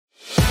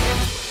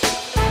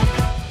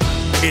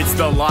It's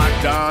the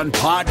Locked On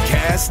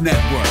Podcast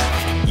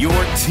Network, your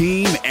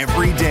team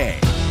every day.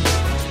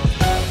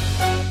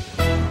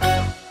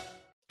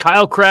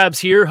 Kyle Krabs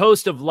here,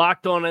 host of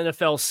Locked On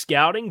NFL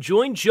Scouting.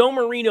 Join Joe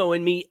Marino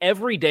and me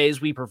every day as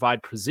we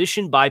provide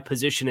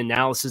position-by-position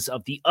analysis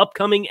of the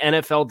upcoming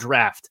NFL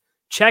Draft.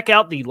 Check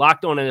out the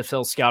Locked On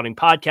NFL Scouting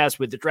podcast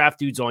with the Draft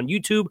Dudes on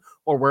YouTube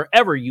or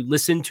wherever you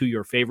listen to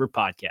your favorite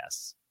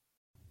podcasts.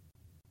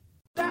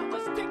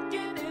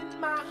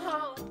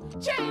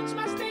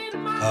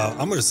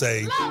 I'm going to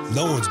say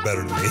no one's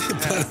better than me.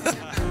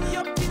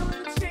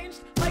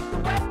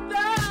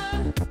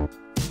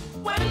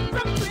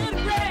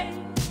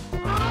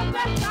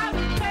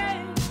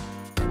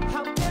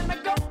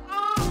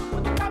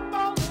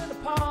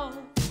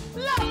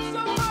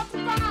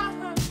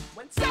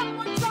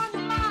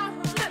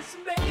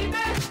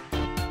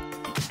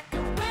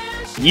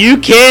 You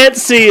can't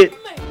see it,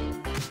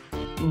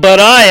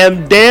 but I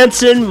am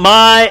dancing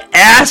my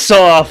ass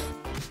off.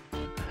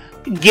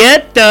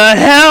 Get the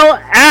hell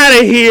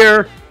out of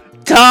here,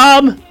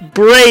 Tom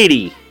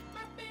Brady.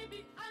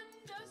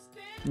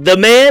 The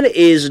man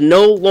is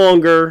no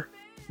longer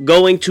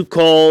going to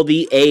call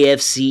the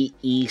AFC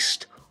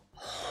East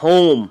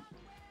home.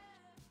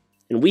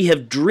 And we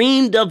have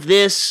dreamed of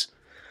this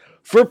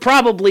for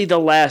probably the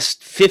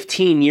last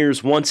 15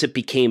 years once it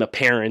became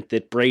apparent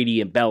that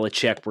Brady and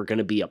Belichick were going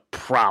to be a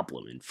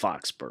problem in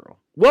Foxborough.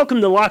 Welcome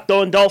to Locked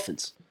On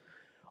Dolphins.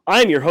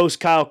 I'm your host,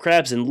 Kyle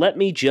Krabs, and let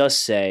me just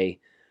say,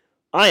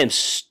 I am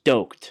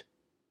stoked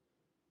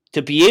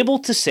to be able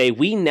to say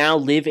we now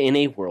live in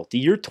a world, the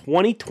year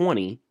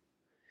 2020,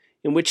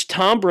 in which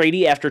Tom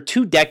Brady, after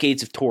 2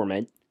 decades of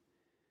torment,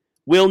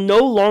 will no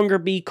longer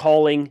be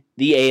calling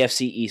the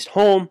AFC East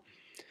home.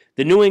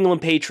 The New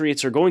England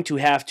Patriots are going to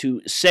have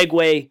to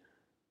segue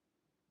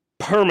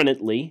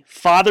permanently.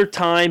 Father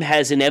Time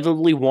has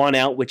inevitably won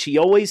out, which he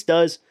always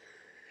does.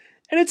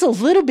 And it's a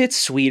little bit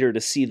sweeter to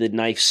see the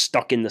knife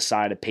stuck in the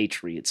side of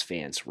Patriots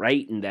fans,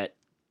 right? And that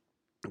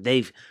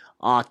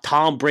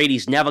Tom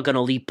Brady's never going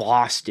to leave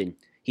Boston.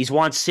 He's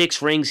won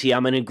 6 rings here.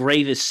 I'm going to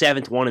engrave his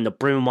 7th one in the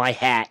brim of my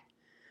hat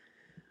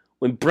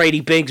when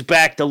Brady brings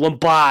back the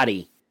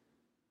Lombardi.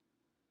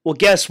 Well,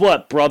 guess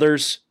what,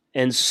 brothers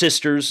and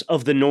sisters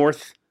of the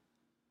North?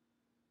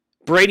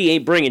 Brady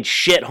ain't bringing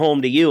shit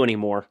home to you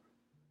anymore,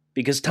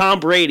 because Tom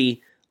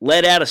Brady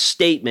let out a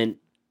statement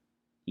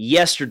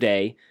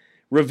yesterday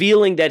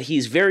revealing that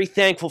he's very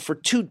thankful for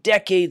 2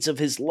 decades of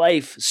his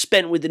life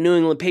spent with the New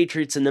England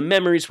Patriots and the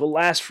memories will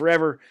last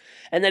forever,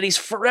 and that he's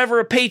forever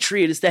a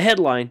Patriot is the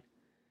headline.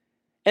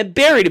 And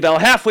buried about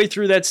halfway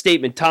through that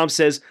statement, Tom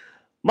says,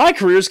 my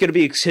career is going to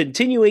be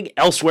continuing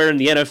elsewhere in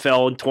the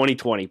NFL in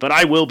 2020, but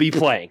I will be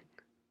playing.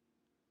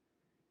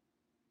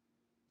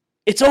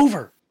 It's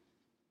over.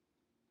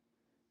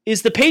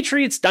 Is the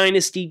Patriots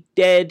dynasty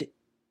dead?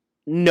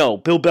 No,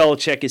 Bill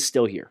Belichick is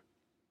still here.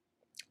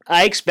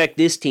 I expect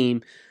this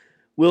team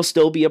will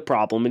still be a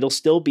problem. It'll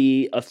still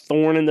be a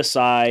thorn in the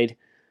side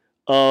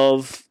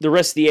of the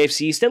rest of the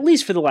AFC East, at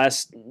least for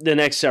the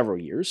next several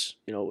years.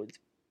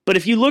 But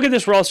if you look at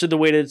this roster the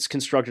way that it's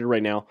constructed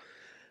right now,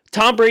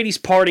 Tom Brady's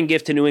parting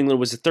gift to New England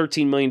was a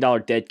 $13 million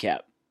dead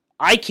cap.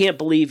 I can't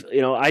believe,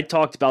 I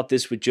talked about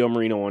this with Joe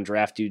Marino on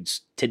Draft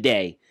Dudes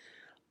today.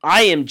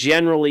 I am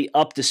generally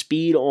up to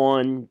speed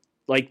on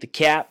the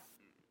cap.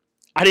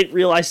 I didn't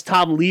realize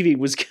Tom leaving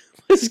was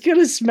going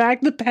to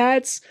smack the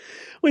Pats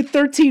with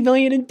 $13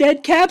 million in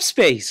dead cap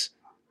space.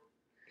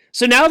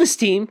 So now this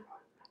team,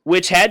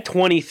 which had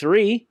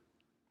 23,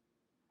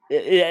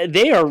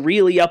 they are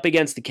really up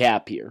against the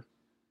cap here.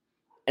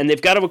 And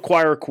they've got to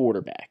acquire a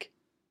quarterback.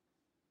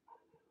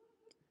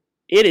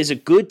 It is a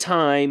good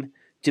time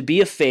to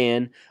be a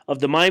fan of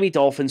the Miami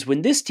Dolphins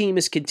when this team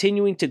is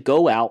continuing to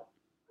go out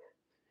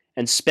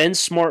and spend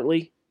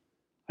smartly.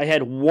 I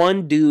had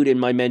one dude in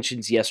my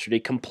mentions yesterday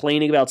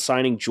complaining about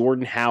signing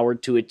Jordan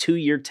Howard to a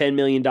 2-year, $10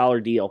 million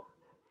deal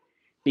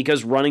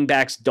because running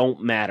backs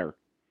don't matter.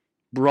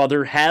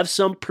 Brother, have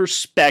some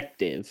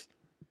perspective.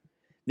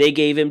 They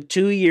gave him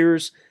 2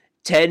 years,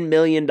 $10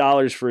 million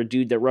for a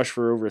dude that rushed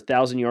for over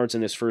 1,000 yards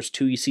in his first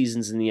 2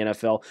 seasons in the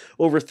NFL,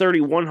 over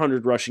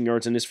 3,100 rushing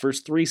yards in his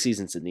first 3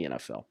 seasons in the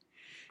NFL.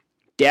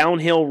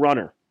 Downhill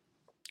runner.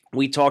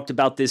 We talked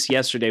about this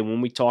yesterday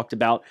when we talked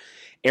about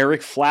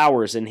Eric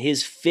Flowers and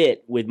his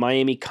fit with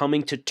Miami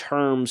coming to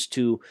terms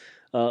to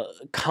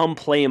come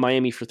play in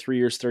Miami for 3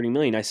 years, $30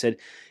 million. I said,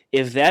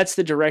 if that's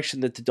the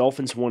direction that the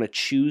Dolphins want to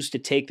choose to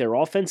take their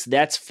offense,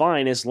 that's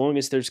fine as long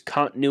as there's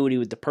continuity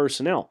with the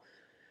personnel.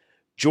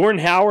 Jordan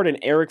Howard and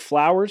Eric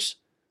Flowers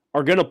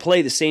are going to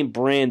play the same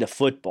brand of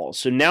football.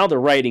 So now the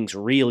writing's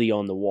really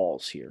on the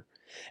walls here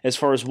as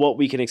far as what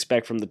we can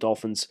expect from the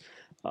Dolphins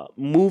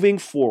moving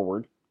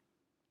forward.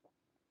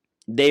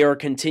 They are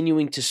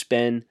continuing to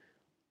spend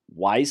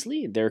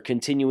wisely. They're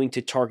continuing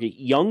to target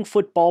young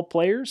football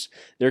players.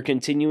 They're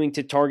continuing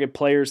to target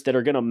players that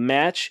are going to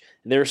match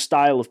their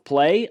style of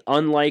play,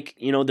 unlike,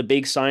 the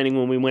big signing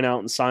when we went out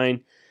and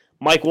signed.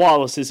 Mike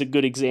Wallace is a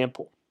good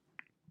example.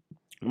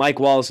 Mike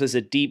Wallace is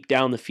a deep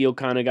down the field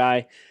kind of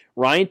guy.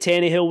 Ryan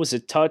Tannehill was a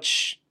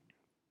touch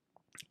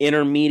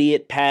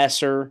intermediate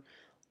passer,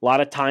 a lot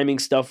of timing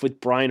stuff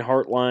with Brian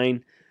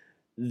Hartline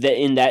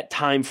in that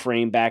time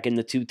frame back in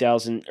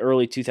the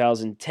early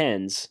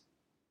 2010s.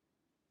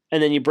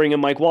 And then you bring in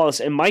Mike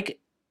Wallace, and Mike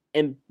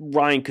and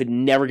Ryan could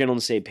never get on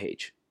the same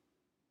page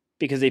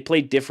because they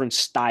played different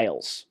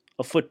styles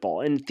of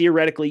football. And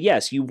theoretically,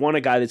 yes, you want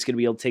a guy that's going to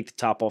be able to take the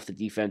top off the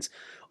defense,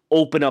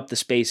 open up the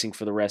spacing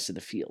for the rest of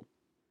the field.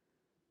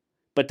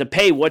 But to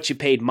pay what you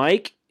paid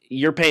Mike,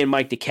 you're paying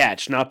Mike to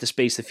catch, not to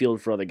space the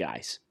field for other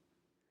guys.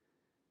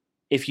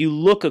 If you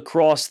look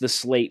across the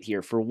slate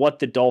here for what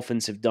the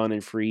Dolphins have done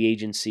in free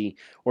agency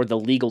or the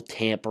legal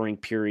tampering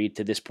period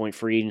to this point,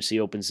 free agency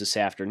opens this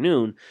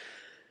afternoon,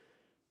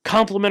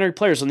 complementary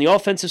players on the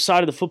offensive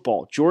side of the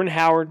football, Jordan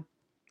Howard,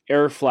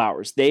 Eric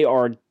Flowers, they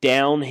are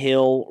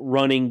downhill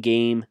running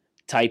game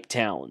type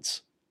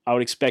talents. I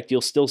would expect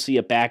you'll still see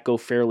a back go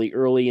fairly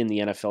early in the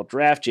NFL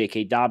draft.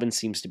 J.K. Dobbins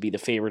seems to be the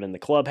favorite in the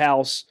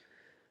clubhouse.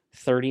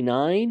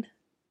 39?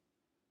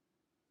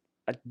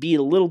 I'd be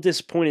a little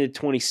disappointed at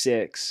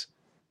 26,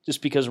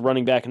 just because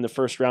running back in the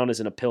first round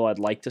isn't a pill I'd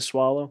like to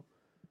swallow.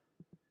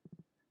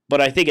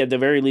 But I think at the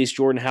very least,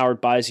 Jordan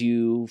Howard buys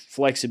you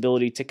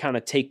flexibility to kind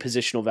of take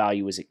positional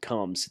value as it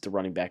comes at the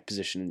running back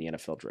position in the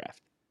NFL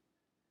draft.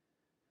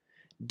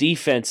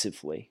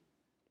 Defensively,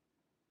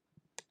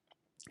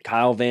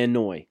 Kyle Van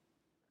Noy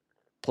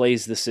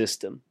plays the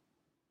system.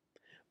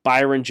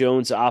 Byron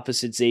Jones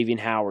opposite Xavier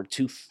Howard,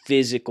 two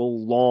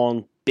physical,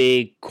 long,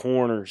 big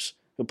corners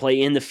who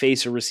play in the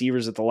face of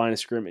receivers at the line of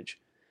scrimmage,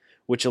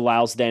 which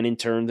allows then in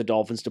turn the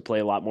Dolphins to play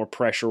a lot more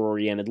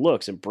pressure-oriented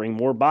looks and bring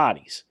more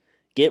bodies,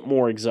 get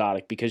more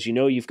exotic because you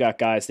know you've got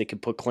guys that can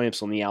put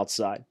clamps on the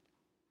outside.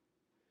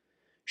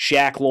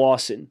 Shaq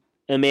Lawson,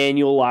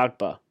 Emmanuel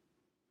Ogbah,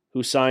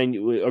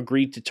 who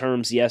agreed to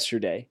terms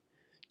yesterday,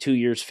 2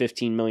 years,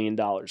 $15 million.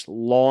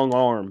 Long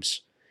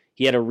arms.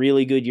 He had a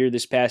really good year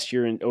this past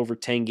year in over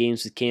 10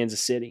 games with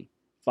Kansas City.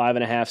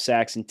 5.5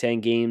 sacks in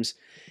 10 games.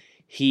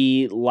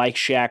 He, like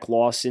Shaq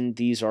Lawson,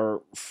 these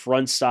are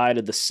front side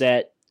of the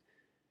set,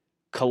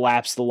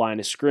 collapse the line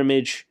of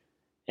scrimmage,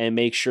 and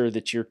make sure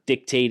that you're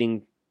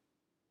dictating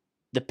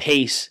the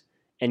pace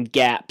and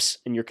gaps,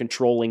 and you're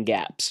controlling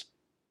gaps.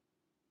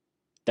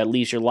 That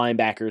leaves your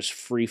linebackers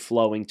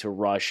free-flowing to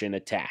rush and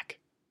attack.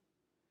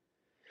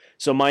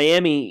 So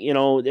Miami,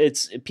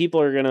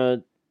 people are going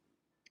to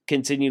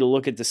continue to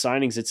look at the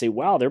signings and say,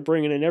 wow, they're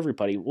bringing in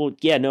everybody. Well,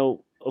 yeah,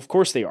 no, of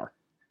course they are,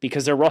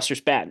 because their roster's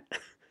bad.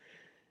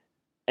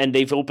 And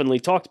they've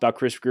openly talked about,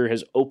 Chris Greer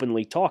has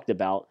openly talked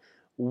about,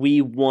 we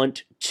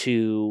want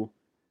to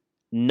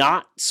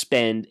not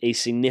spend a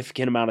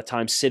significant amount of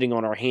time sitting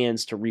on our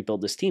hands to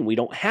rebuild this team. We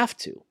don't have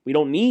to. We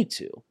don't need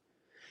to.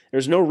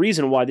 There's no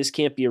reason why this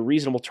can't be a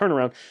reasonable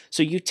turnaround.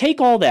 So you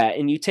take all that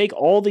and you take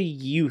all the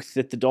youth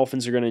that the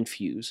Dolphins are going to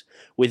infuse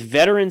with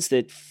veterans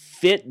that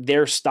fit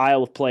their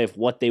style of play of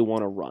what they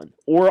want to run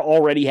or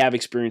already have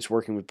experience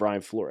working with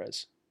Brian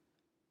Flores.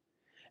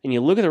 And you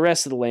look at the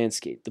rest of the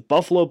landscape. The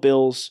Buffalo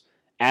Bills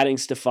adding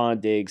Stephon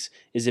Diggs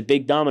is a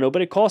big domino,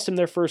 but it cost them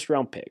their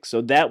first-round pick.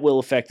 So that will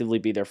effectively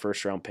be their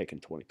first-round pick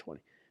in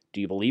 2020. Do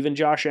you believe in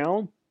Josh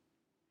Allen?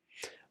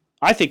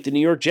 I think the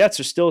New York Jets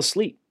are still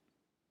asleep.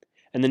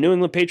 And the New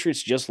England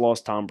Patriots just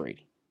lost Tom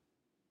Brady.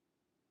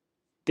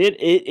 It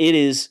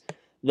is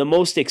the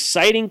most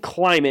exciting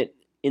climate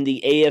in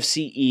the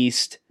AFC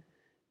East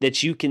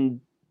that you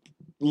can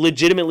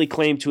legitimately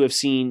claim to have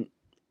seen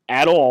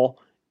at all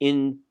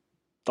in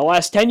the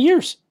last 10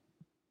 years.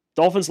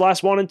 Dolphins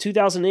last won in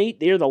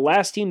 2008. They are the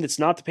last team that's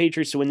not the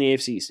Patriots to win the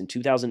AFC East in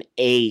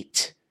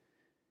 2008.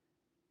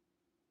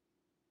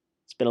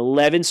 It's been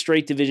 11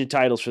 straight division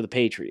titles for the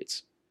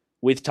Patriots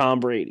with Tom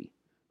Brady,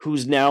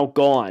 who's now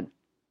gone.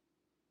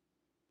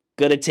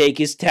 Going to take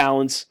his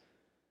talents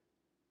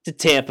to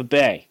Tampa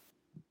Bay.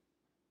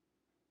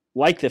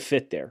 Like the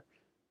fit there,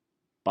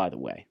 by the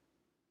way.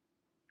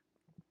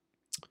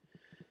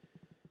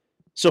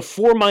 So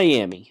for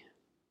Miami,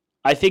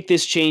 I think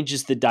this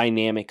changes the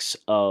dynamics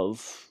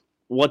of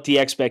what the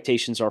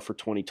expectations are for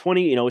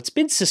 2020. It's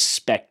been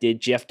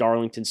suspected. Jeff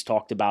Darlington's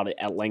talked about it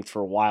at length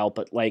for a while,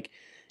 but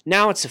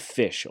now it's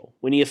official.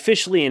 When he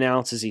officially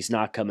announces he's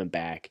not coming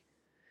back,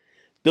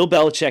 Bill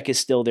Belichick is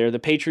still there. The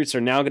Patriots are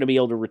now going to be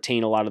able to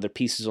retain a lot of their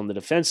pieces on the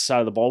defensive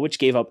side of the ball, which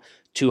gave up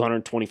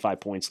 225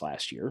 points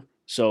last year.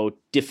 So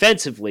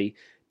defensively,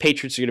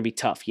 Patriots are going to be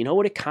tough. You know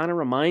what it kind of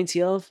reminds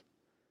you of?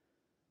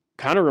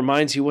 Kind of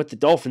reminds you what the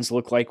Dolphins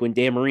looked like when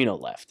Dan Marino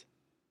left.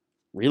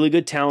 Really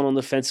good talent on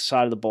the defensive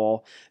side of the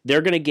ball.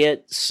 They're going to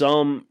get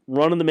some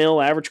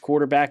run-of-the-mill average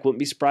quarterback. Wouldn't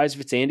be surprised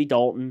if it's Andy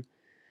Dalton.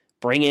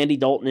 Bring Andy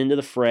Dalton into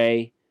the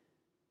fray.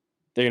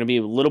 They're going to be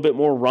a little bit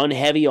more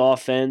run-heavy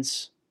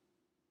offense.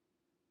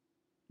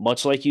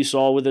 Much like you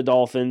saw with the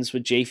Dolphins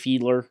with Jay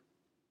Fiedler.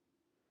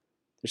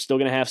 They're still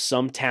going to have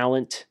some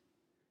talent,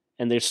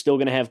 and they're still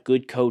going to have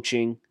good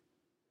coaching.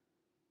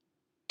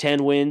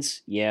 10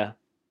 wins? Yeah,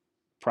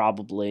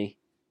 probably.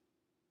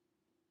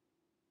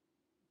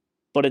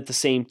 But at the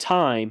same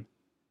time,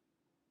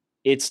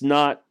 it's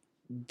not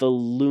the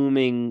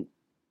looming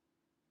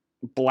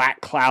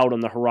black cloud on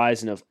the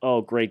horizon of,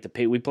 oh, great,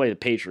 we play the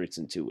Patriots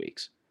in 2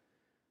 weeks.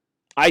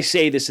 I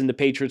say this, and the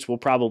Patriots will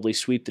probably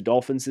sweep the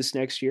Dolphins this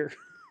next year.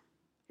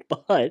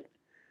 But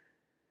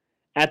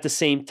at the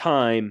same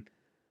time,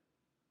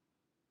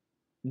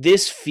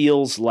 this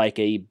feels like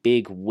a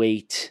big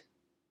weight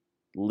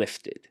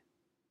lifted.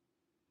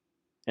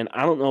 And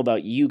I don't know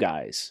about you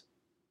guys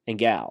and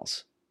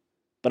gals,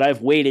 but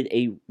I've waited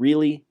a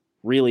really,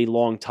 really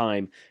long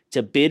time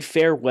to bid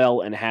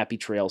farewell and happy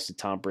trails to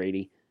Tom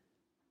Brady.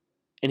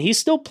 And he's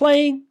still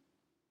playing,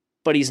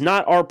 but he's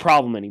not our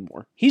problem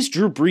anymore. He's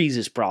Drew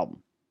Brees'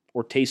 problem,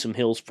 or Taysom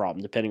Hill's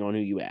problem, depending on who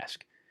you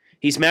ask.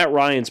 He's Matt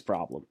Ryan's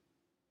problem.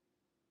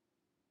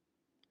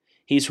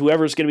 He's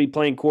whoever's going to be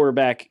playing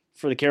quarterback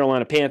for the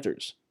Carolina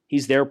Panthers.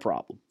 He's their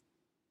problem.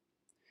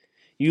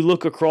 You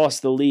look across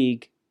the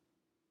league,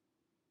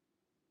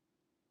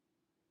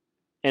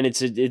 and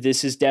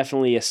this is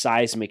definitely a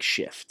seismic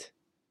shift,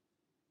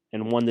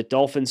 and one that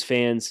Dolphins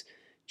fans,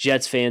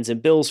 Jets fans,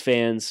 and Bills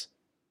fans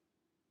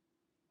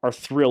are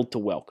thrilled to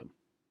welcome.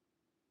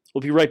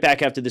 We'll be right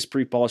back after this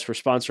pre-pause for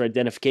sponsor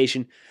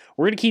identification.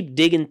 We're going to keep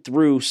digging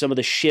through some of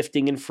the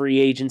shifting in free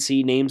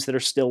agency, names that are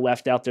still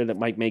left out there that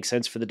might make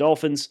sense for the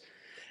Dolphins,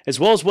 as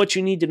well as what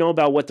you need to know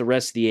about what the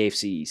rest of the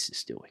AFC East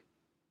is doing.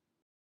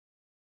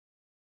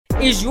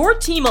 Is your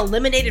team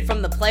eliminated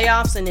from the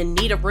playoffs and in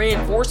need of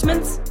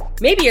reinforcements?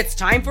 Maybe it's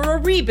time for a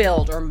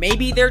rebuild, or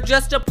maybe they're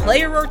just a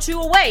player or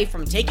two away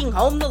from taking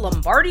home the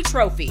Lombardi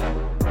Trophy.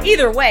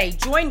 Either way,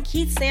 join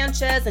Keith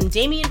Sanchez and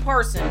Damian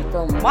Parson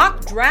for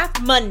Mock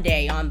Draft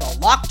Monday on the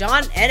Locked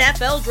On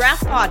NFL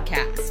Draft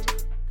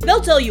Podcast. They'll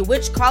tell you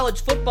which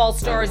college football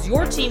stars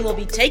your team will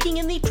be taking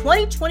in the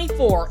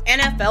 2024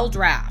 NFL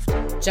Draft.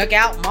 Check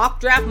out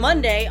Mock Draft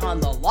Monday on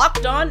the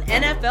Locked On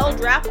NFL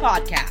Draft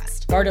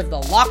Podcast, part of the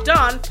Locked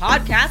On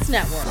Podcast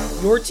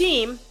Network, your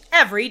team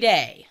every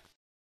day.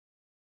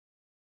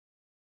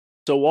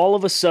 So all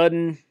of a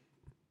sudden,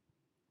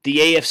 the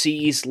AFC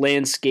East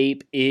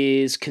landscape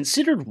is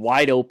considered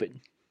wide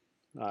open.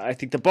 I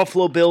think the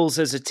Buffalo Bills,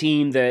 as a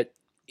team that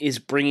is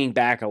bringing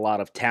back a lot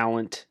of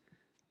talent,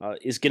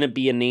 is going to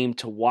be a name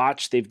to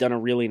watch. They've done a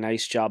really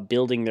nice job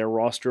building their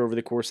roster over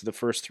the course of the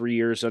first 3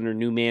 years under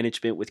new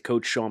management with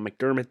Coach Sean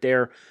McDermott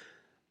there.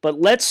 But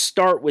let's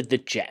start with the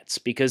Jets,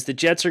 because the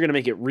Jets are going to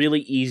make it really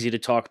easy to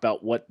talk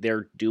about what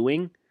they're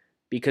doing,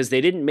 because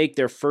they didn't make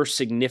their first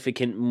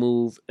significant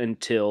move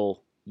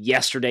until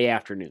yesterday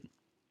afternoon.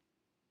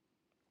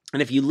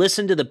 And if you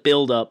listen to the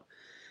build-up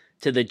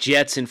to the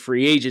Jets in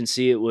free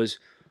agency, it was,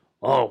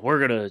 oh,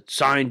 we're going to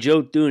sign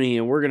Joe Thuney,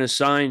 and we're going to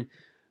sign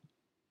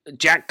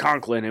Jack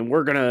Conklin, and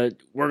we're gonna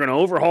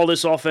overhaul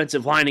this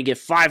offensive line and get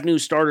 5 new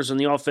starters on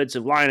the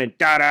offensive line, and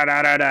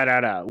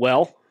da-da-da-da-da-da-da.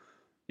 Well,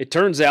 it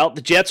turns out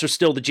the Jets are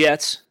still the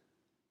Jets,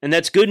 and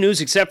that's good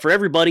news except for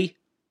everybody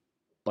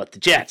but the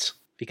Jets,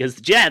 because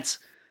the Jets,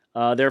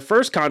 their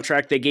first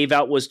contract they gave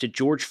out was to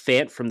George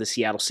Fant from the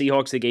Seattle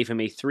Seahawks. They gave him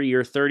a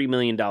 3-year, $30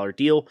 million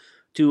deal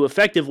to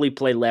effectively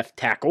play left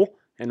tackle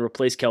and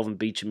replace Kelvin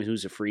Beachum,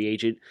 who's a free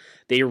agent.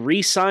 They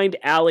re-signed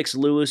Alex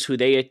Lewis, who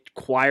they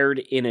acquired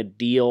in a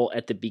deal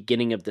at the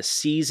beginning of the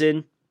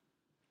season.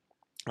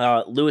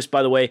 Lewis,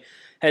 by the way,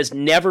 has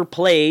never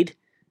played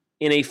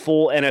in a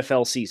full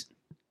NFL season.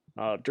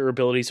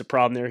 Durability is a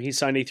problem there. He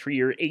signed a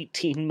 3-year,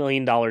 $18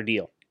 million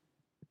deal.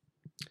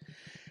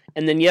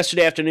 And then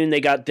yesterday afternoon,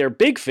 they got their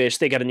big fish.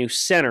 They got a new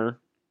center,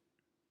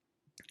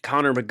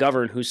 Connor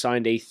McGovern, who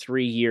signed a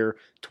 3-year,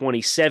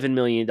 $27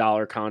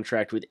 million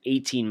contract with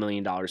 $18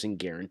 million in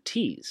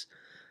guarantees.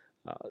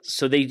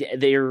 So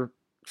their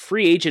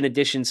free agent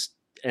additions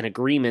and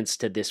agreements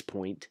to this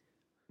point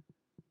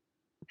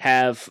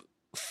have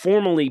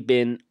formally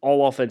been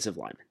all offensive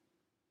linemen,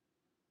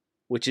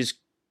 which is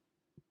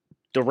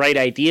the right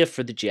idea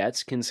for the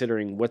Jets,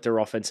 considering what their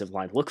offensive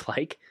line looked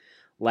like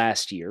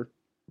last year.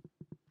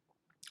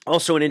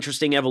 Also an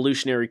interesting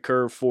evolutionary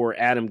curve for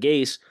Adam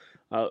Gase,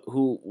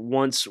 who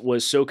once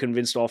was so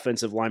convinced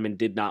offensive linemen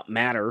did not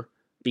matter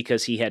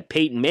because he had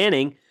Peyton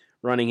Manning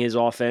running his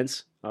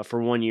offense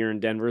for 1 year in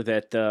Denver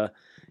that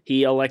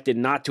he elected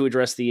not to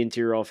address the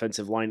interior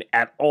offensive line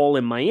at all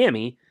in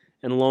Miami,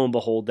 and lo and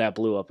behold, that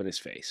blew up in his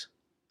face.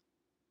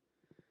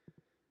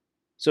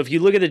 So if you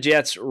look at the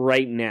Jets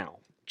right now,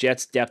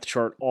 Jets depth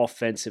chart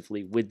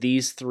offensively, with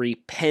these 3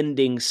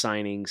 pending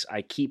signings,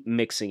 I keep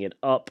mixing it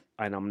up,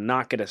 and I'm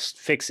not going to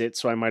fix it,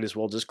 so I might as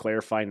well just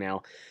clarify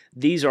now.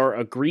 These are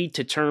agreed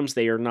to terms.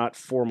 They are not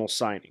formal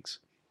signings.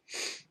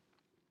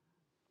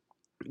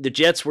 The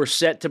Jets were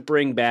set to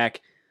bring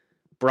back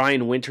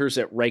Brian Winters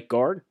at right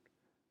guard.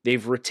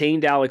 They've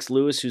retained Alex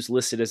Lewis, who's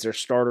listed as their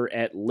starter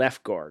at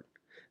left guard.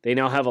 They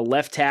now have a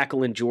left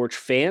tackle in George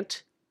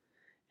Fant,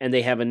 and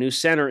they have a new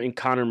center in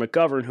Connor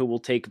McGovern, who will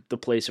take the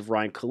place of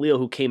Ryan Khalil,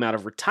 who came out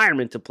of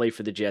retirement to play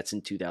for the Jets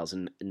in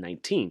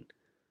 2019.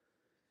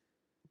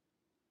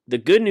 The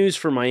good news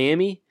for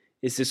Miami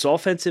is this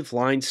offensive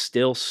line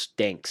still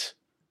stinks.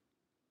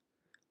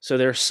 So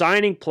they're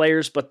signing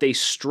players, but they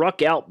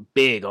struck out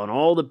big on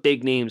all the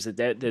big names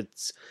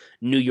that's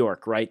New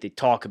York, right? They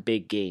talk a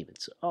big game.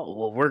 It's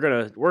we're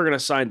gonna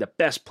sign the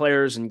best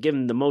players and give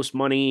them the most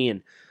money.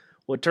 And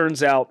what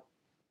turns out,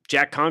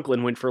 Jack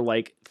Conklin went for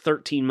like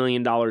 $13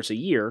 million a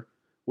year,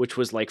 which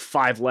was like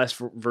 5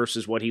 less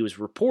versus what he was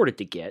reported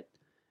to get,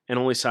 and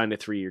only signed a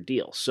 3-year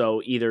deal.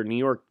 So either New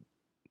York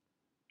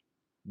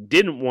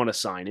didn't want to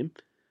sign him,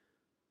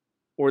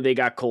 or they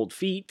got cold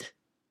feet,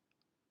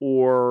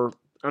 or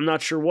I'm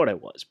not sure what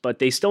it was, but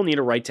they still need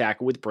a right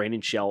tackle with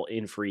Brandon Shell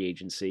in free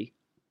agency.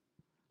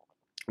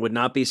 Would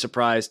not be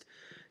surprised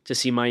to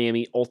see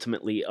Miami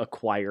ultimately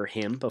acquire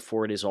him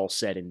before it is all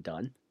said and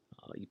done.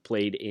 He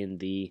played in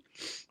the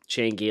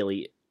Chan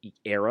Gailey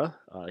era.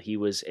 He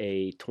was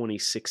a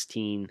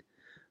 2016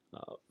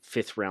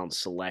 fifth-round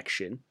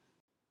selection.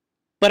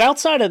 But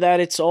outside of that,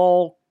 it's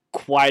all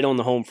quiet on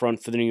the home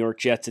front for the New York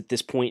Jets at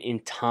this point in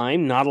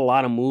time. Not a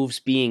lot of moves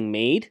being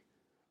made.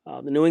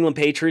 The New England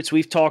Patriots,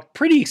 we've talked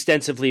pretty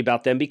extensively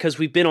about them because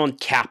we've been on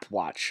cap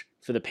watch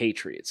for the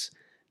Patriots.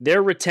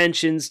 Their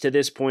retentions to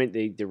this point,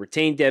 they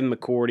retained Devin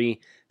McCourty.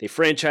 They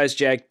franchise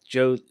tagged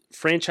Joe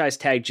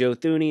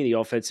Thuney, the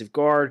offensive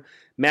guard.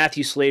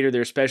 Matthew Slater,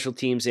 their special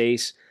teams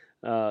ace,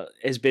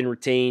 has been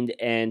retained.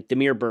 And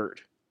Damiere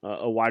Byrd,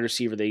 a wide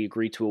receiver they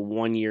agreed to a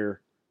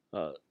 1-year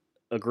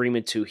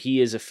agreement to.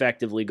 He is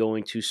effectively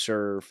going to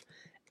serve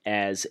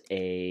as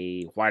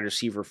a wide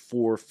receiver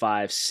 4,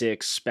 5,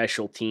 6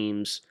 special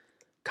teams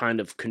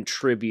kind of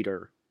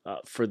contributor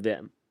for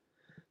them.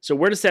 So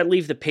where does that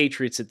leave the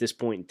Patriots at this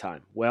point in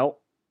time? Well,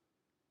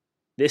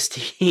 this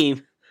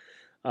team,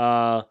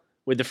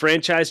 with the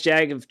franchise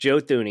tag of Joe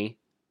Thuney,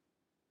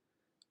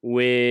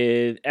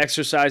 with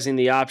exercising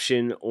the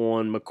option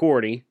on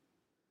McCourty,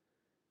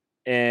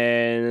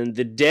 and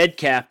the dead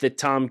cap that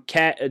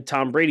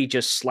Tom Brady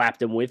just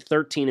slapped him with,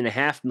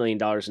 $13.5 million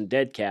in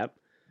dead cap.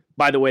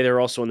 By the way, they're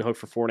also on the hook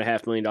for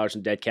 $4.5 million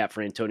in dead cap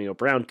for Antonio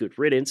Brown. Good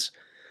riddance.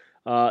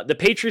 The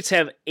Patriots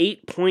have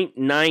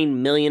 $8.9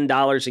 million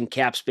in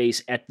cap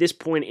space at this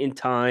point in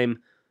time,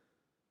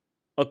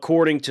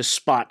 according to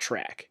Spot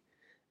Track.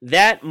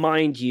 That,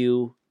 mind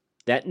you,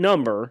 that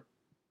number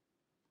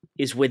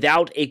is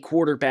without a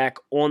quarterback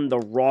on the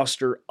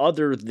roster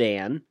other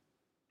than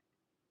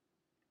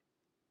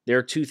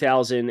their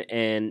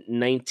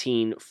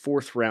 2019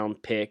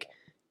 fourth-round pick,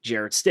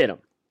 Jarrett Stidham.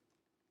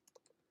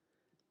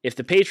 If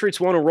the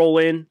Patriots want to roll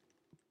in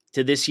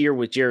to this year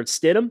with Jarrett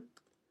Stidham,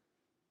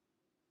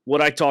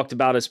 what I talked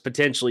about as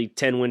potentially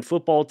 10-win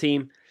football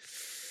team,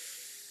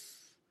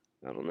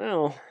 I don't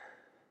know.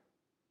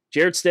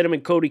 Jarrett Stidham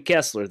and Cody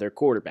Kessler, they're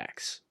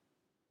quarterbacks.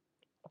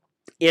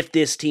 If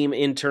this team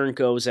in turn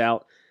goes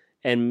out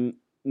and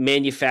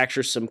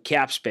manufactures some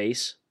cap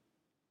space,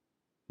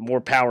 more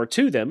power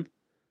to them,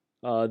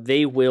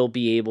 they will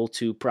be able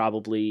to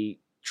probably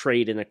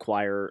trade and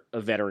acquire a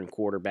veteran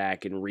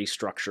quarterback and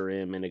restructure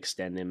him and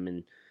extend him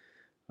and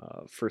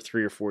for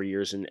 3 or 4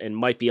 years and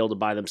might be able to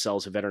buy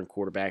themselves a veteran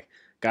quarterback, a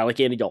guy like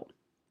Andy Dalton.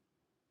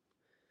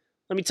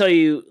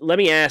 Let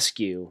me ask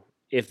you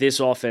if this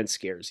offense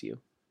scares you.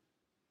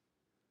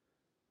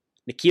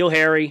 N'Keal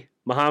Harry,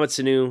 Mohamed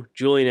Sanu,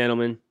 Julian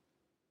Edelman,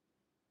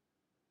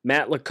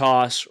 Matt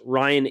Lacoste,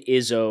 Ryan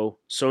Izzo,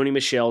 Sony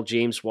Michel,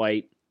 James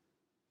White,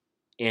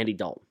 Andy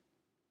Dalton.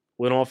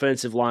 With an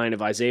offensive line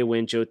of Isaiah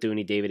Wynn, Joe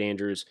Thuney, David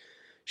Andrews,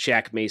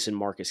 Shaq Mason,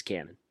 Marcus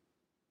Cannon.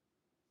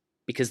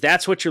 Because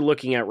that's what you're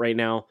looking at right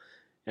now.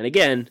 And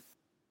again,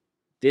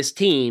 this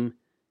team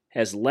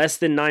has less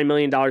than $9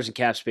 million in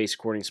cap space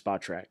according to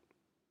Spot Track.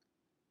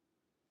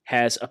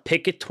 Has a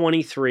pick at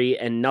 23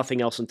 and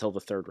nothing else until the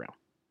third round.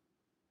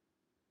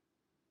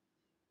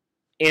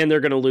 And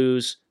they're going to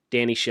lose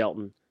Danny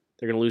Shelton.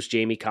 They're going to lose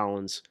Jamie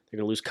Collins. They're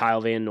going to lose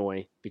Kyle Van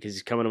Noy because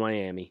he's coming to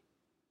Miami.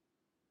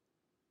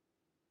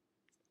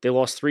 They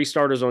lost 3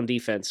 starters on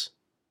defense.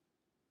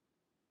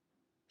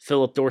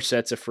 Philip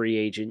Dorsett's a free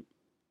agent.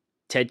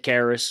 Ted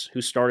Karras,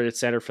 who started at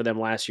center for them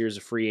last year, is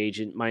a free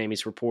agent.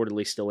 Miami's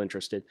reportedly still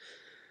interested.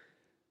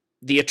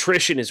 The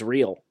attrition is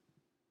real.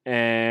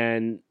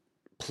 And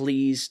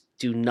please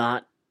do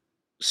not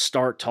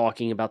start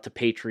talking about the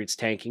Patriots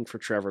tanking for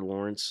Trevor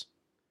Lawrence.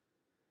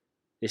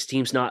 This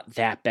team's not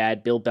that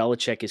bad. Bill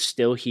Belichick is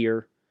still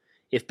here.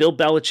 If Bill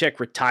Belichick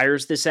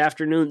retires this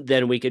afternoon,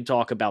 then we could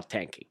talk about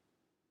tanking.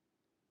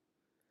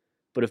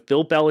 But if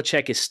Bill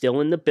Belichick is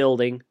still in the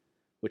building,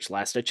 which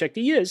last I checked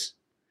he is,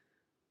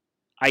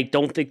 I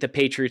don't think the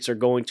Patriots are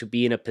going to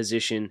be in a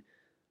position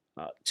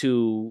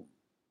to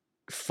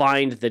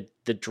find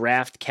the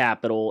draft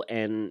capital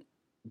and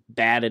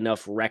bad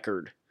enough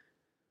record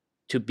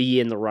to be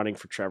in the running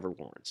for Trevor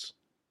Lawrence.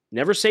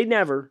 Never say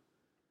never,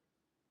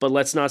 but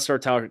let's not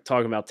start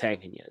talking about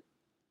tanking yet.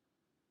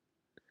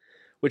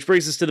 Which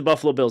brings us to the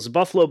Buffalo Bills. The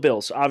Buffalo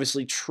Bills,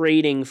 obviously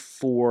trading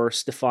for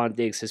Stephon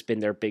Diggs has been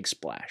their big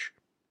splash.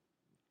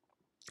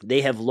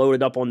 They have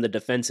loaded up on the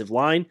defensive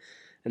line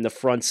and the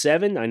front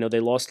seven. I know they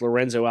lost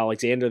Lorenzo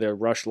Alexander, their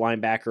rush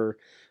linebacker,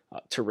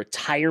 to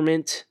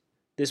retirement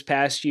this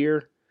past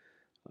year.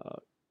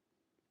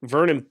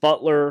 Vernon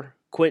Butler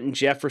Quentin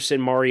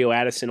Jefferson, Mario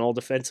Addison, all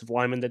defensive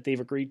linemen that they've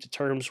agreed to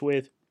terms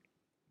with.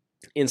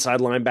 Inside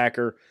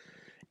linebacker,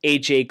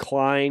 A.J.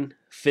 Klein,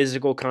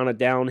 physical kind of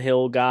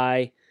downhill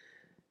guy,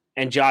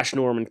 and Josh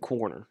Norman,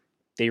 corner.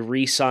 They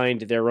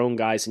re-signed their own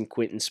guys in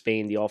Quentin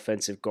Spain, the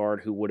offensive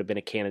guard, who would have been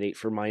a candidate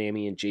for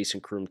Miami, and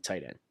Jason Kroom,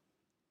 tight end.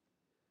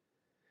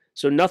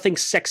 So nothing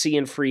sexy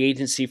in free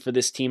agency for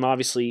this team.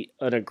 Obviously,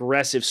 an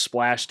aggressive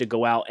splash to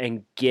go out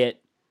and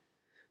get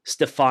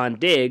Stephon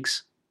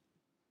Diggs.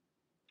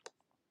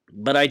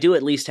 But I do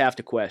at least have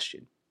to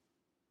question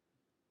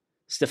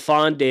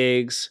Stephon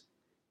Diggs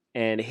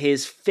and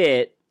his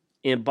fit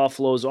in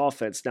Buffalo's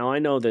offense. Now, I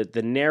know that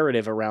the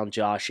narrative around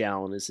Josh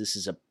Allen is this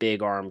is a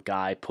big arm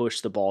guy,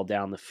 push the ball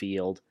down the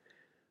field,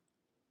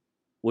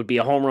 would be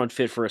a home run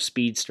fit for a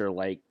speedster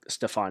like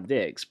Stephon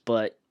Diggs.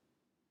 But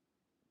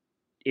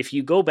if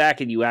you go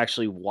back and you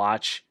actually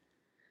watch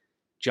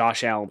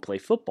Josh Allen play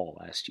football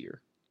last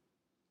year,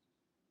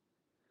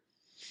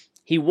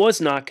 he was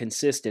not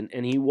consistent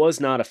and he was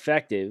not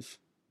effective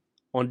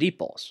on deep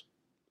balls.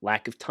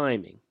 Lack of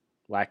timing,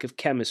 lack of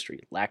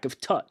chemistry, lack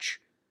of touch.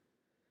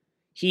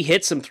 He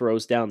hit some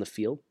throws down the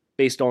field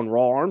based on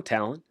raw arm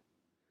talent.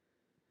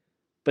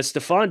 But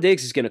Stephon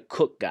Diggs is going to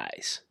cook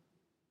guys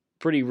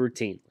pretty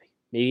routinely.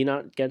 Maybe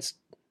not against,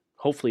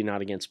 hopefully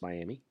not against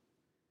Miami.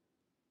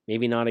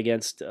 Maybe not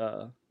against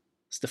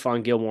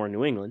Stephon Gilmore in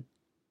New England.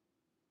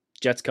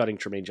 Jets cutting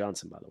Tremaine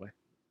Johnson, by the way.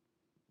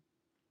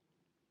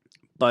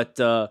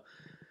 But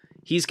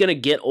he's going to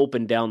get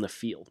open down the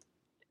field.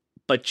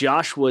 But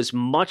Josh was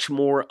much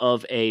more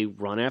of a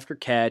run after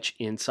catch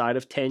inside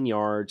of 10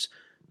 yards,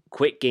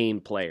 quick game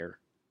player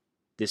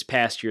this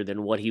past year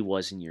than what he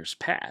was in years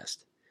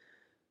past.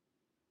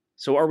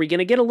 So are we going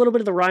to get a little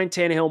bit of the Ryan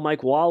Tannehill,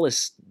 Mike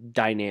Wallace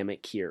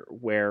dynamic here,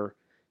 where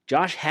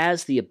Josh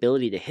has the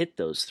ability to hit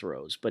those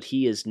throws, but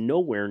he is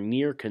nowhere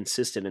near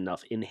consistent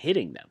enough in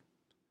hitting them?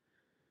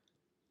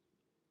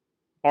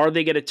 Are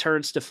they going to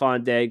turn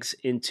Stephon Diggs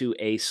into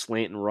a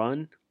slant and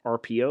run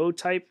RPO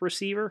type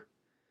receiver?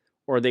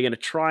 Or are they going to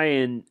try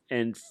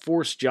and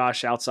force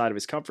Josh outside of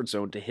his comfort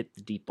zone to hit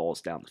the deep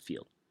balls down the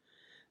field?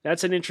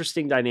 That's an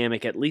interesting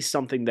dynamic, at least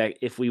something that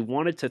if we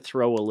wanted to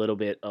throw a little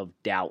bit of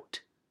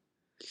doubt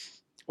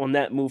on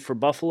that move for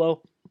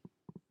Buffalo,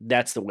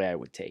 that's the way I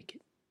would take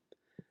it.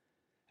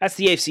 That's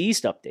the AFC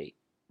East update.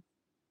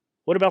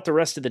 What about the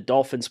rest of the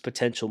Dolphins'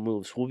 potential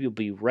moves? We will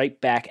be right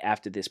back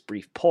after this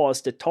brief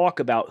pause to talk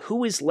about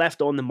who is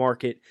left on the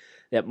market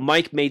that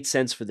might make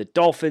sense for the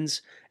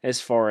Dolphins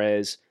as far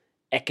as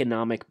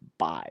economic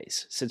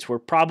buys, since we're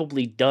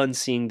probably done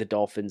seeing the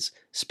Dolphins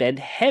spend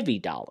heavy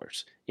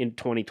dollars in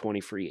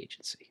 2020 free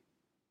agency.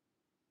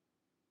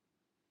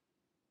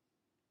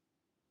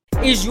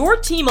 Is your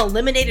team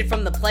eliminated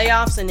from the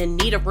playoffs and in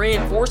need of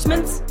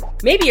reinforcements?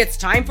 Maybe it's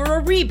time for a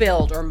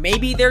rebuild, or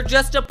maybe they're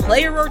just a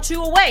player or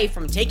two away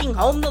from taking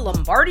home the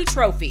Lombardi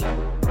Trophy.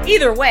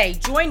 Either way,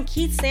 join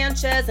Keith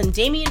Sanchez and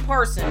Damian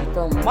Parson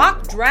for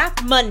Mock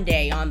Draft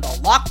Monday on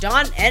the Locked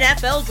On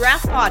NFL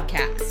Draft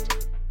Podcast.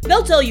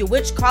 They'll tell you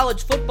which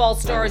college football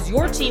stars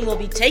your team will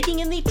be taking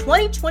in the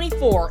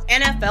 2024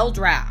 NFL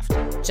Draft.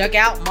 Check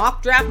out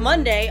Mock Draft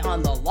Monday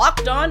on the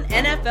Locked On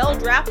NFL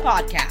Draft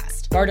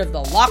Podcast, part of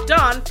the Locked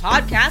On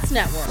Podcast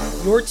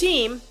Network, your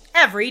team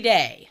every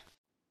day.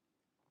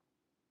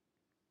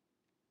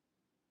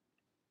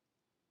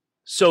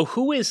 So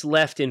who is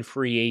left in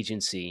free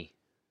agency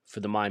for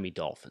the Miami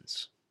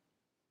Dolphins?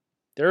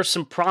 There are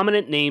some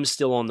prominent names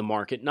still on the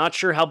market. Not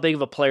sure how big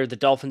of a player the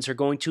Dolphins are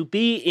going to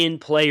be in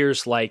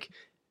players like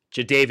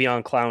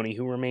Jadeveon Clowney,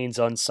 who remains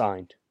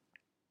unsigned,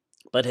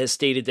 but has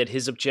stated that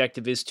his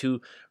objective is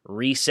to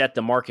reset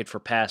the market for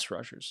pass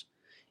rushers.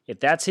 If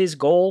that's his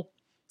goal,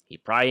 he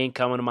probably ain't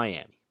coming to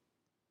Miami.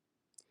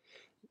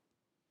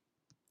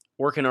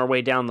 Working our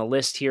way down the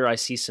list here, I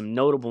see some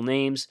notable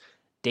names.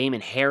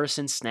 Damon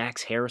Harrison,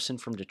 Snacks Harrison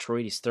from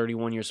Detroit. He's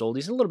 31 years old.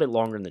 He's a little bit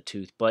longer in the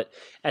tooth, but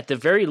at the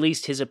very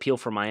least, his appeal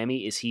for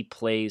Miami is he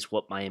plays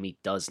what Miami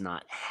does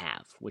not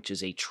have, which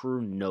is a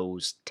true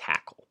nose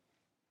tackle.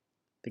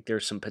 I think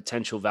there's some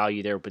potential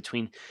value there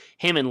between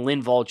him and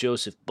Linval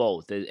Joseph,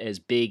 both as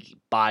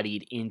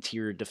big-bodied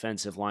interior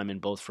defensive linemen,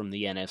 both from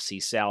the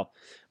NFC South,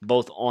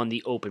 both on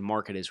the open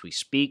market as we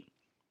speak.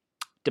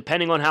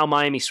 Depending on how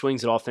Miami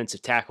swings at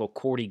offensive tackle,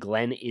 Cordy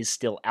Glenn is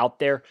still out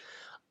there.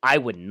 I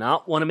would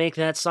not want to make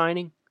that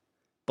signing,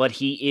 but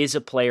he is a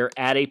player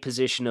at a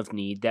position of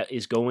need that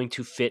is going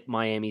to fit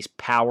Miami's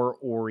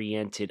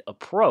power-oriented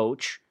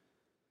approach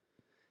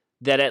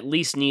that at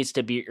least needs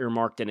to be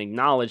earmarked and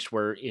acknowledged,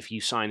 where if you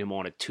sign him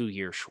on a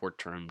 2-year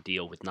short-term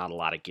deal with not a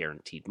lot of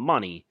guaranteed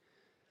money,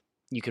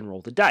 you can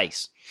roll the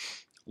dice.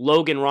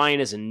 Logan Ryan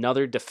is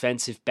another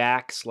defensive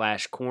back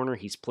 / corner.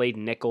 He's played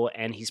nickel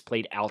and he's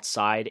played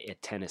outside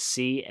at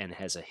Tennessee and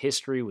has a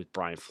history with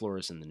Brian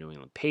Flores and the New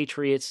England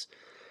Patriots.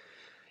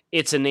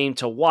 It's a name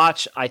to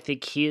watch. I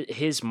think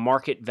his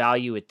market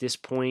value at this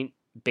point,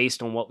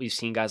 based on what we've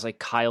seen, guys like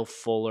Kyle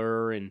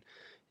Fuller and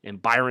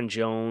Byron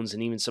Jones,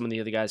 and even some of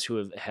the other guys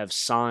who have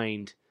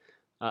signed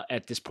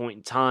at this point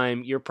in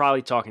time, you're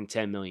probably talking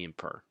 $10 million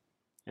per.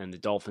 and the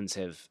Dolphins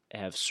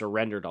have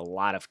surrendered a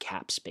lot of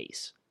cap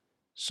space.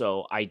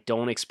 So I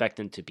don't expect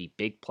them to be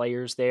big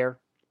players there.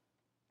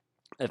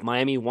 If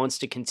Miami wants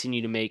to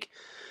continue to make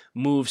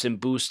moves and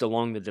boost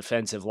along the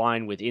defensive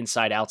line with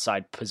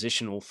inside-outside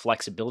positional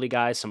flexibility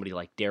guys, somebody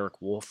like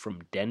Derek Wolfe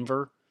from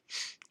Denver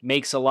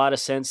makes a lot of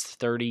sense.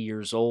 30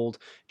 years old.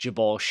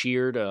 Jabal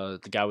Sheard, the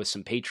guy with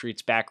some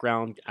Patriots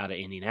background out of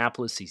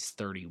Indianapolis, he's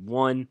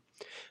 31.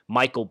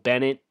 Michael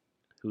Bennett,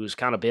 who's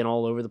kind of been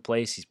all over the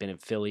place. He's been in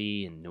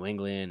Philly and New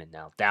England and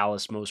now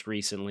Dallas most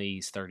recently.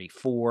 He's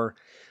 34.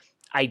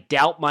 I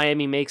doubt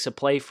Miami makes a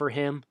play for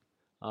him,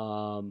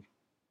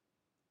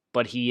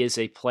 but he is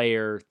a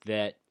player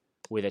that,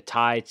 with a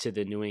tie to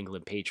the New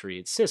England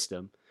Patriots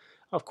system,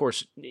 of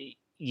course,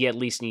 you at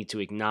least need to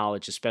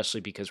acknowledge,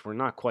 especially because we're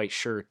not quite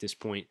sure at this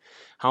point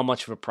how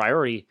much of a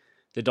priority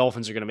the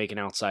Dolphins are going to make an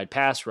outside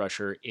pass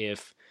rusher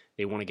if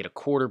they want to get a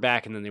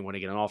quarterback and then they want to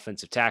get an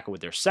offensive tackle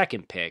with their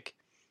second pick.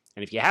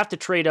 And if you have to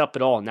trade up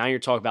at all, now you're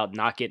talking about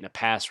not getting a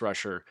pass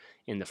rusher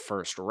in the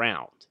first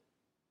round.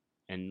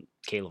 And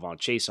Kayvon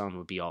Chason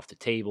would be off the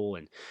table,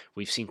 and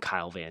we've seen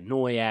Kyle Van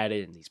Noy at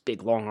it, and these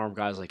big long-arm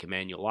guys like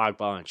Emmanuel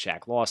Ogbah and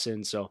Shaq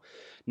Lawson. So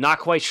not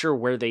quite sure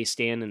where they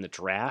stand in the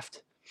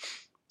draft.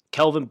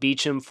 Kelvin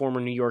Beachum,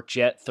 former New York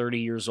Jet,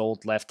 30 years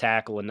old, left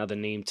tackle, another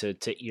name to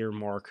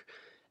earmark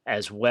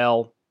as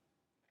well.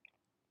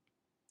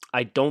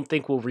 I don't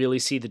think we'll really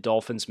see the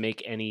Dolphins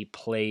make any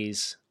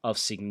plays of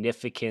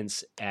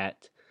significance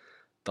at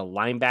the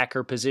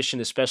linebacker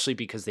position, especially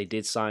because they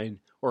did sign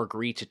or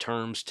agree to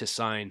terms to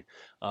sign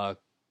Kamu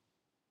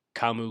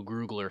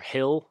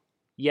Grugler-Hill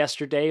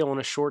yesterday on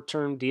a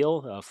short-term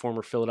deal,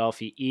 former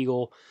Philadelphia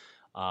Eagle.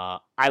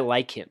 I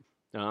like him.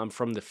 I'm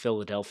from the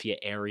Philadelphia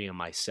area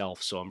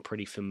myself, so I'm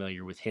pretty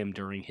familiar with him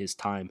during his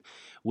time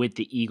with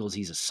the Eagles.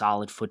 He's a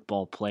solid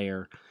football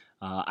player.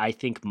 I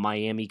think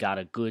Miami got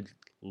a good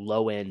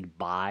low-end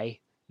buy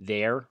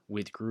there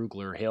with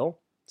Grugler-Hill.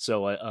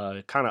 So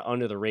a kind of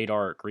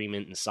under-the-radar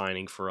agreement and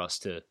signing for us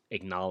to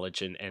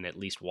acknowledge and at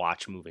least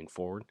watch moving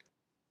forward.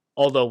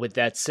 Although, with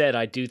that said,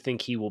 I do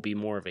think he will be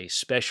more of a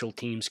special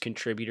teams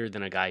contributor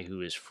than a guy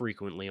who is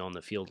frequently on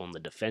the field on the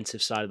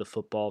defensive side of the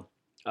football.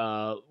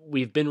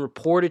 We've been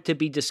reported to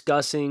be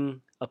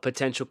discussing a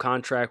potential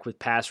contract with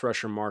pass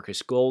rusher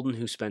Marcus Golden,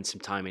 who spent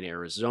some time in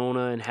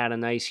Arizona and had a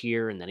nice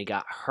year, and then he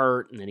got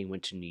hurt, and then he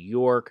went to New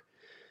York.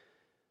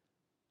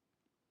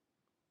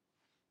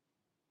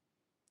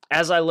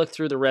 As I look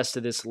through the rest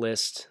of this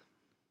list,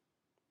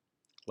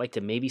 I'd like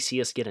to maybe see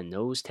us get a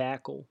nose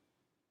tackle.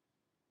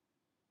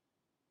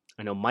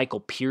 I know Michael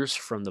Pierce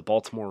from the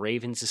Baltimore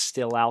Ravens is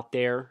still out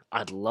there.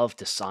 I'd love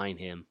to sign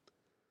him.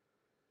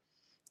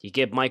 You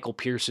get Michael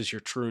Pierce as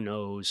your true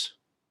nose.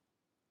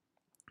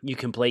 You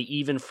can play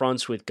even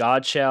fronts with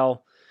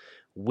Godshall,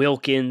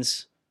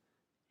 Wilkins,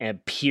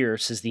 and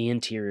Pierce as the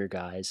interior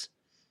guys.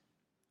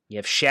 You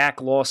have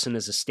Shaq Lawson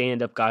as a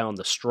stand-up guy on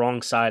the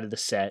strong side of the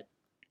set.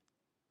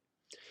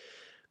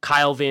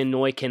 Kyle Van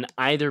Noy can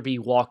either be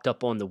walked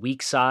up on the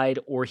weak side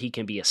or he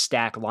can be a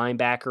stack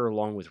linebacker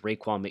along with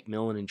Raekwon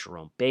McMillan and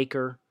Jerome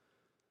Baker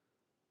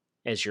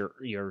as your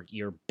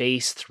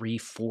base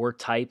 3-4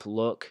 type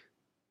look.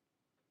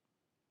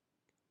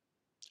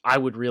 I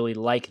would really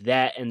like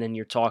that. And then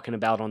you're talking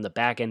about on the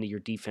back end of your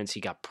defense,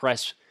 you got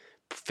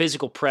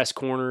physical press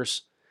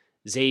corners,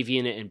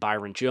 Xavier and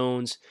Byron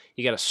Jones.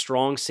 You got a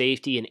strong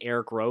safety in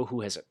Eric Rowe,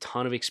 who has a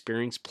ton of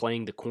experience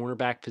playing the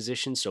cornerback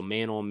position. So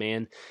man on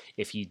man,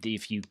 if you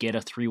get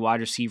a 3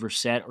 wide receiver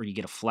set or you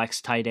get a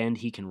flex tight end,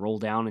 he can roll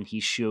down, and he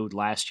showed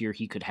last year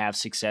he could have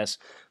success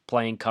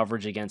playing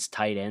coverage against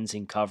tight ends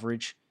in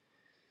coverage.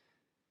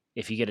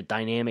 If you get a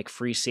dynamic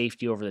free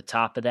safety over the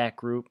top of that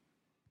group,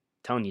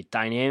 I'm telling you,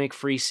 dynamic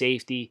free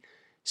safety,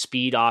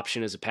 speed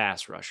option as a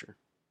pass rusher.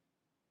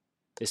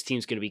 This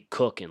team's going to be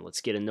cooking. Let's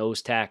get a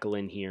nose tackle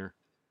in here.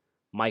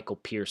 Michael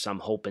Pierce, I'm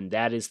hoping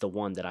that is the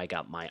one that I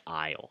got my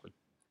eye on.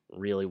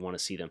 Really want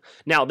to see them.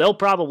 Now, they'll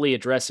probably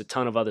address a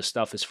ton of other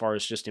stuff as far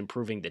as just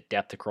improving the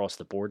depth across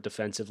the board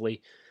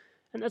defensively,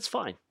 and that's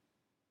fine.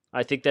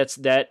 I think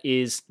that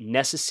is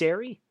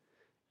necessary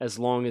as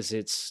long as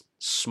it's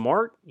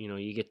smart. You know,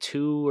 you get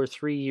 2 or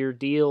 3 year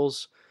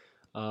deals.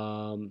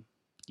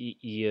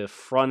 You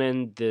front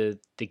end the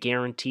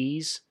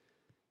guarantees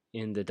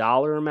in the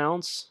dollar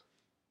amounts,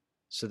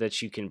 so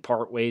that you can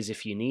part ways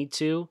if you need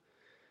to.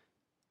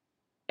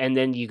 And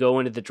then you go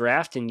into the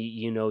draft and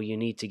you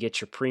need to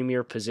get your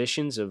premier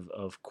positions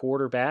of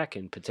quarterback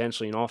and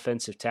potentially an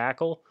offensive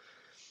tackle.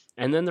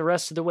 And then the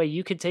rest of the way,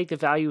 you can take the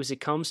value as it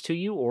comes to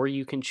you, or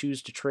you can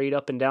choose to trade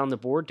up and down the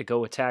board to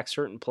go attack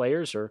certain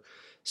players or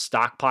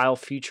stockpile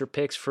future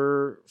picks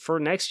for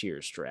next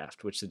year's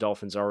draft, which the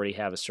Dolphins already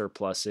have a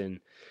surplus in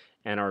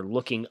and are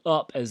looking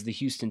up as the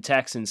Houston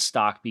Texans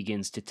stock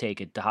begins to take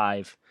a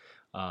dive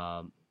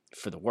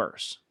for the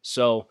worse.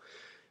 So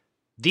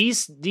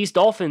these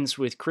Dolphins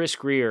with Chris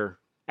Grier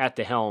at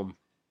the helm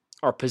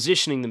are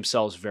positioning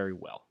themselves very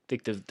well. I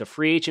think the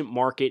free agent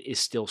market is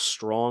still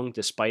strong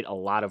despite a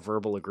lot of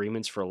verbal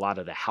agreements for a lot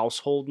of the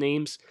household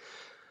names.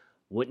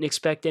 Wouldn't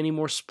expect any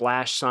more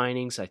splash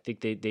signings. I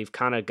think they've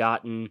kind of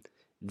gotten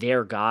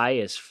their guy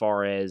as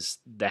far as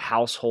the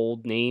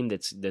household name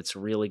that's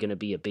really going to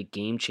be a big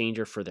game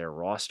changer for their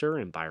roster,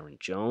 and Byron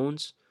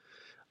Jones.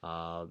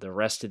 The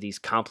rest of these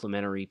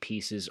complementary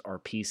pieces are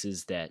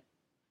pieces that,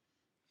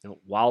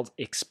 while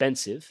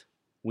expensive,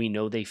 we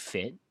know they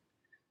fit.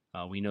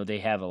 We know they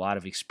have a lot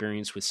of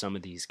experience with some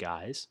of these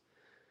guys.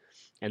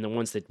 And the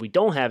ones that we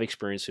don't have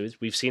experience with,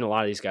 we've seen a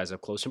lot of these guys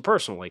up close and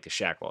personal, like the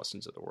Shaq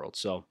Lawsons of the world.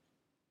 So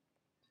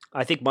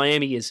I think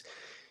Miami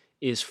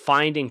is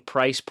finding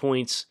price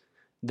points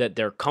that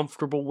they're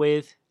comfortable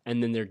with,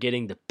 and then they're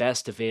getting the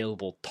best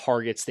available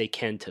targets they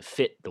can to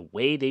fit the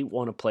way they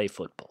want to play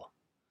football.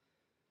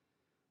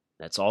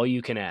 That's all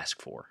you can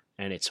ask for.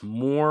 And it's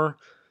more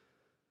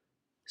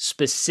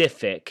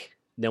specific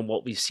than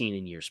what we've seen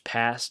in years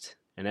past.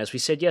 And as we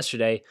said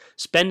yesterday,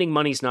 spending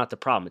money is not the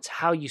problem. It's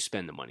how you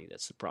spend the money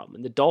that's the problem.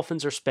 And the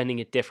Dolphins are spending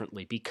it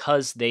differently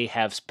because they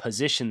have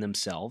positioned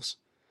themselves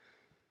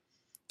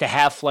to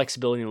have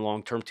flexibility in the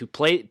long term, to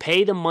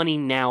pay the money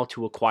now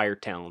to acquire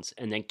talents,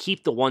 and then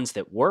keep the ones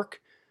that work,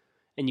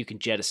 and you can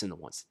jettison the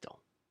ones that don't.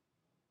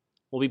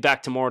 We'll be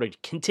back tomorrow to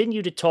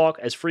continue to talk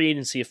as free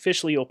agency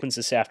officially opens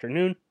this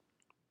afternoon.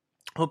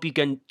 Hope you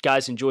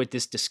guys enjoyed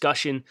this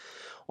discussion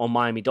on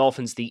Miami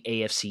Dolphins, the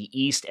AFC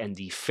East, and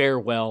the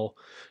farewell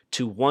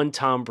to one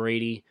Tom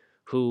Brady,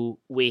 who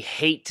we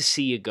hate to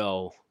see you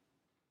go,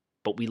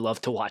 but we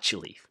love to watch you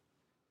leave.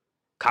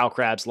 Kyle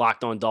Krabs,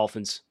 Locked On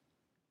Dolphins.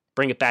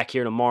 Bring it back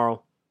here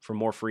tomorrow for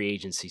more free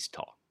agencies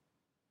talk.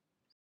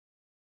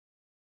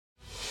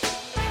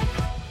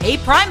 Hey,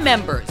 Prime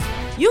members,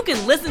 you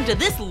can listen to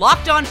this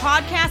Locked On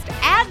podcast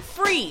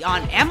ad-free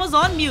on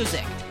Amazon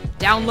Music.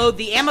 Download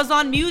the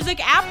Amazon Music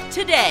app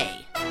today.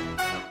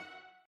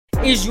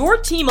 Is your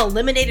team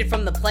eliminated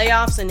from the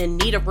playoffs and in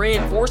need of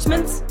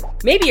reinforcements?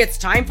 Maybe it's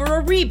time for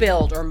a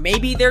rebuild, or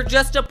maybe they're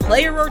just a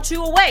player or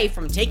two away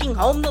from taking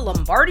home the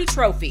Lombardi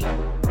Trophy.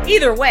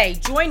 Either way,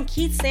 join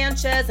Keith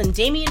Sanchez and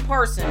Damian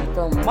Parson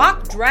for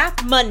Mock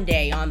Draft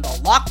Monday on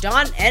the Locked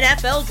On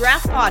NFL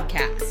Draft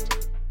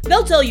Podcast.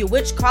 They'll tell you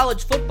which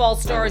college football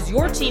stars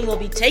your team will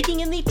be taking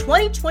in the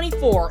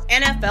 2024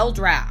 NFL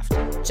Draft.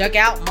 Check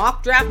out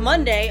Mock Draft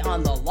Monday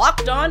on the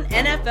Locked On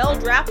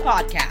NFL Draft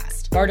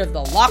Podcast, part of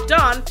the Locked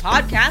On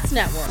Podcast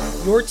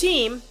Network. Your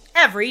team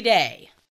every day.